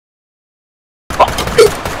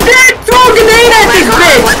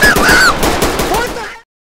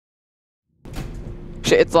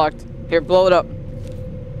shit, it's locked. Here, blow it up.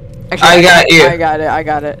 Actually, I got you. I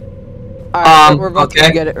got it. Alright, we're both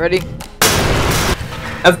gonna get it. Ready?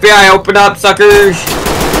 FBI, open up, suckers!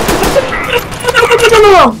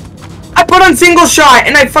 No! I put on single shot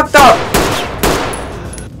and I fucked up!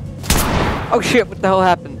 Oh shit, what the hell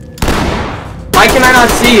happened? Why can I not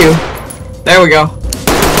see you? There we go.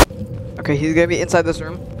 Okay, he's gonna be inside this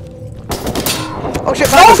room. Oh shit,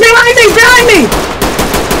 oh, behind me!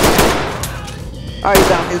 Alright,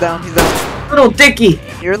 he's down. Little dicky!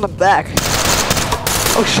 You're in the back.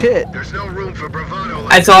 Oh shit. There's no room for bravado.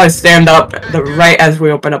 I saw it stand up right as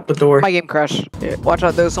we open up the door. My game crashed. Yeah, watch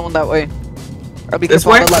out, there's someone that way. Or be This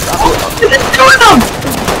careful way? on the left. There's two of them!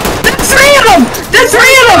 There's three of them! There's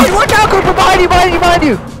three of them! Hey, watch out, Cooper! Behind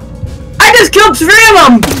you! I just killed three of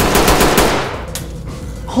them!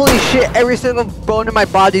 Holy shit, every single bone in my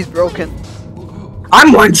body's broken.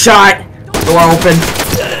 I'm one shot! Door open.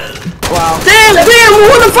 Wow. Damn,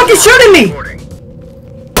 who the fuck is shooting me?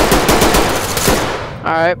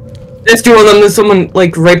 Alright. There's two of them, there's someone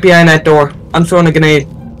like right behind that door. I'm throwing a grenade.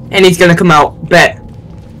 And he's gonna come out, bet.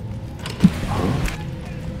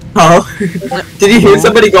 Huh? Did you hear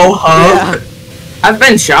somebody go, huh? Yeah. I've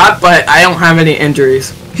been shot, but I don't have any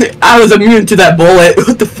injuries. I was immune to that bullet.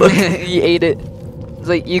 What the fuck? You ate it. It's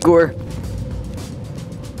like Igor.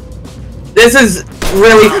 This is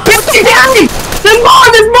really. Get behind me! There's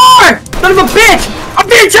more! Son of a bitch! I'm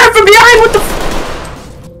being shot from behind! What the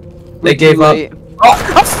f. They gave up. Oh.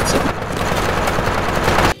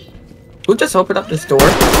 Who just opened up this door?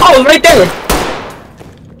 Oh, it was right there!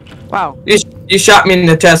 Wow. You shot me in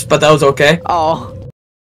the chest, but that was okay. Oh.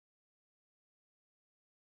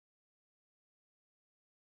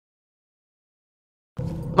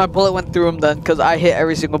 My bullet went through him then, because I hit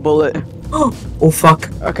every single bullet. Oh fuck.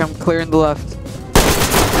 Okay, I'm clearing the left.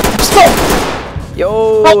 Stop! Yo!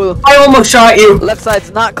 Oh, I almost shot you! Left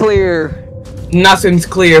side's not clear. Nothing's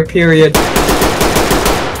clear, period.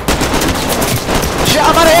 Shit,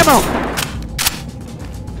 I'm out of ammo!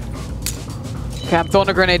 Okay, I'm throwing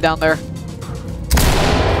a grenade down there.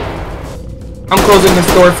 I'm closing this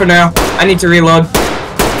door for now. I need to reload.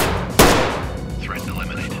 Threat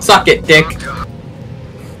eliminated. Suck it, dick.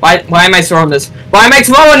 Why am I throwing this? Why am I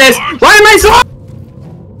throwing this? Why am I throwing?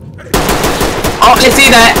 Oh, I see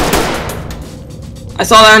that. I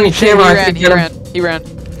saw that on your camera. He ran.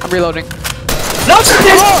 I'm reloading. No,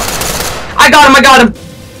 I got him.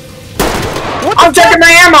 I'm checking my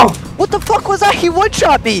ammo. What the fuck was that? He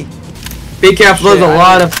one-shot me. Be careful, there's a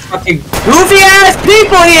lot of fucking goofy ass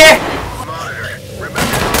people here.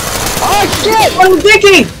 Oh shit! Oh,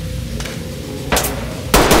 Dicky!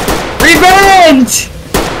 Revenge!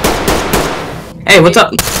 Hey, what's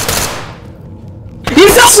up?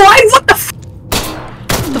 He's alive! What the f-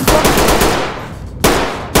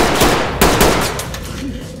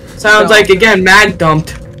 Sounds like, again, mag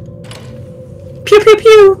dumped. Pew pew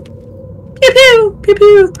pew! Pew pew! Pew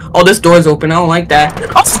pew! Oh, this door's open, I don't like that.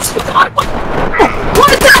 Oh,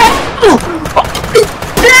 what the hell?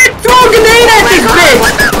 Throw a grenade at this bitch!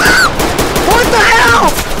 What the hell?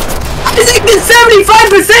 I think the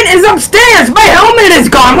 75% is upstairs! My helmet is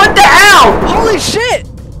gone! What the hell? Holy shit!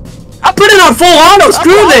 I put it on full auto!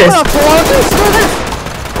 Screw this!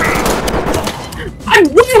 I'm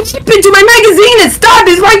running into my magazine and stopped!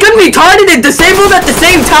 Is my gun retarded and disabled at the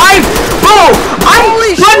same time? Bro! I'm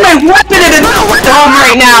putting my weapon in the home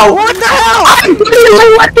right now! What the hell? I'm putting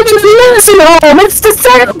my weapon in the nursing home! It's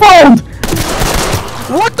disabled!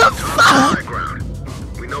 What the fuck?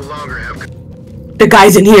 We no longer have. The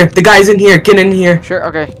guy's in here! The guy's in here! Get in here! Sure,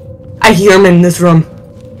 okay. I hear him in this room.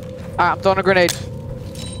 I'm throwing a grenade.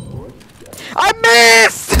 I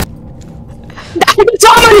missed! It's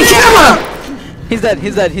on the camera! He's dead.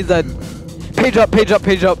 Page up.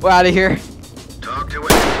 We're out of here. Talk to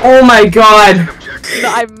it. Oh my god! No,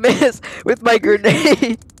 I missed with my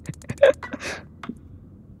grenade.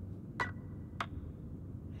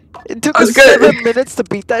 It took us 7 minutes to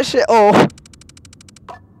beat that shit. Oh.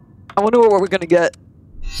 I wonder what we're gonna get.